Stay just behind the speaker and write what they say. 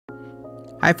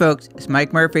Hi folks, it's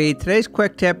Mike Murphy. Today's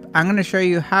quick tip, I'm going to show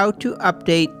you how to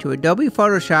update to Adobe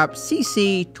Photoshop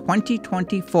CC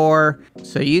 2024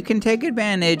 so you can take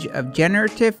advantage of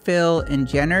Generative Fill and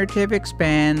Generative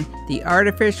Expand, the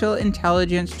artificial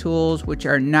intelligence tools which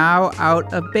are now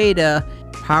out of beta,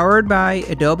 powered by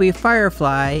Adobe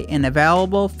Firefly and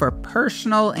available for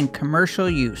personal and commercial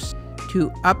use. To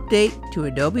update to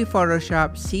Adobe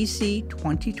Photoshop CC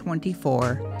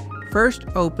 2024, first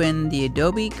open the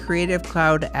Adobe Creative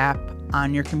Cloud app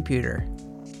on your computer.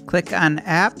 Click on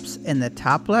Apps in the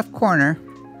top left corner,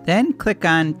 then click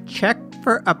on Check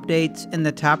for Updates in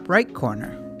the top right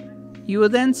corner. You will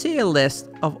then see a list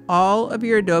of all of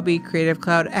your Adobe Creative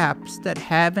Cloud apps that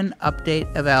have an update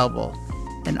available.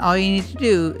 And all you need to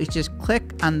do is just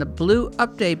click on the blue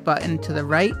Update button to the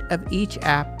right of each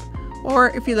app, or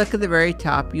if you look at the very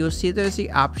top, you'll see there's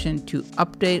the option to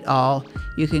Update All.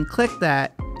 You can click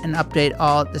that and update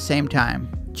all at the same time.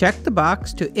 Check the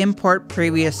box to import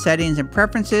previous settings and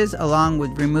preferences along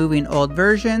with removing old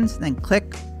versions, then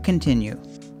click Continue.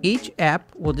 Each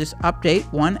app will just update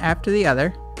one after the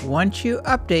other. Once you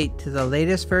update to the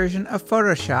latest version of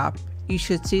Photoshop, you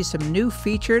should see some new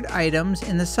featured items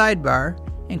in the sidebar,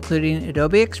 including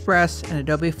Adobe Express and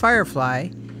Adobe Firefly.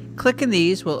 Clicking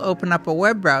these will open up a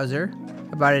web browser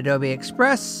about Adobe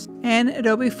Express and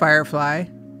Adobe Firefly.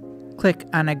 Click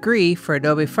on Agree for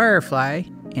Adobe Firefly,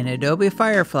 and Adobe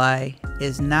Firefly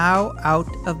is now out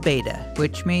of beta,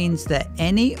 which means that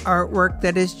any artwork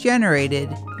that is generated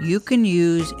you can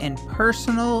use in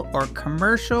personal or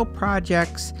commercial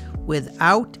projects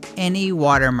without any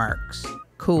watermarks.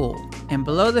 Cool. And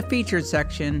below the featured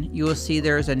section, you will see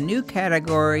there is a new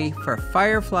category for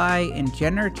Firefly and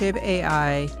Generative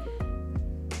AI.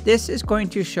 This is going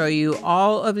to show you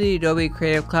all of the Adobe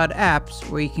Creative Cloud apps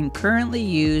where you can currently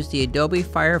use the Adobe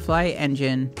Firefly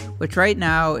engine, which right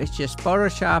now is just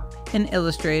Photoshop and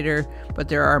Illustrator, but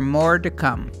there are more to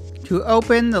come. To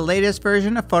open the latest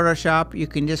version of Photoshop, you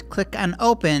can just click on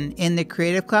Open in the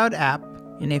Creative Cloud app,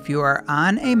 and if you are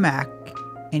on a Mac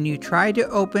and you try to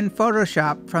open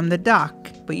Photoshop from the dock,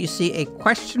 but you see a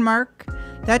question mark,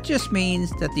 that just means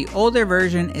that the older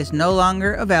version is no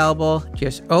longer available.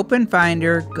 Just open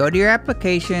Finder, go to your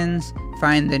applications,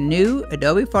 find the new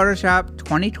Adobe Photoshop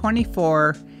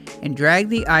 2024, and drag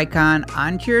the icon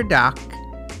onto your dock.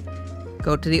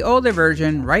 Go to the older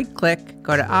version, right-click,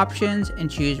 go to Options, and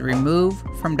choose Remove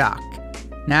from Dock.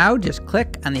 Now just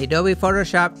click on the Adobe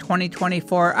Photoshop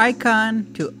 2024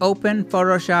 icon to open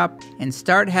Photoshop and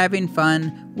start having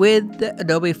fun with the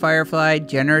Adobe Firefly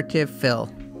Generative Fill.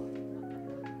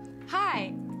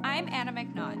 Hi, I'm Anna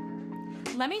McNaught.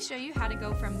 Let me show you how to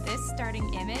go from this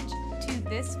starting image to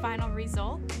this final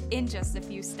result in just a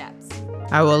few steps.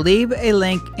 I will leave a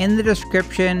link in the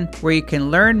description where you can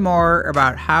learn more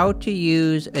about how to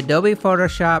use Adobe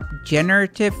Photoshop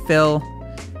Generative Fill.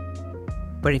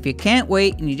 But if you can't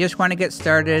wait and you just want to get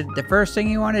started, the first thing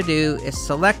you want to do is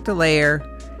select a layer,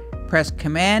 press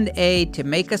Command A to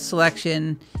make a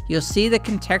selection. You'll see the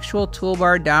contextual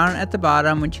toolbar down at the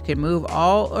bottom, which you can move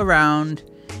all around.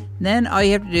 Then all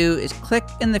you have to do is click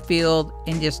in the field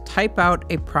and just type out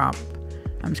a prompt.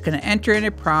 I'm just going to enter in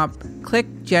a prompt, click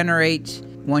Generate.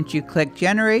 Once you click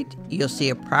Generate, you'll see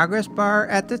a progress bar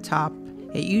at the top.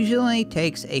 It usually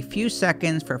takes a few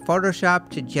seconds for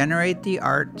Photoshop to generate the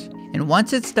art. And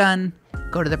once it's done,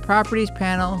 go to the Properties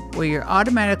panel where you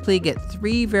automatically get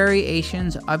 3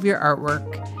 variations of your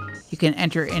artwork. You can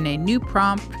enter in a new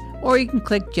prompt, or you can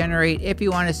click Generate if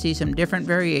you want to see some different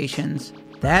variations.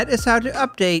 That is how to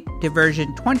update to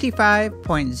version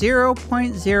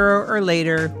 25.0.0 or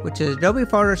later, which is Adobe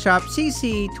Photoshop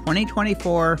CC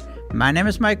 2024. My name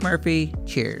is Mike Murphy.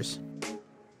 Cheers.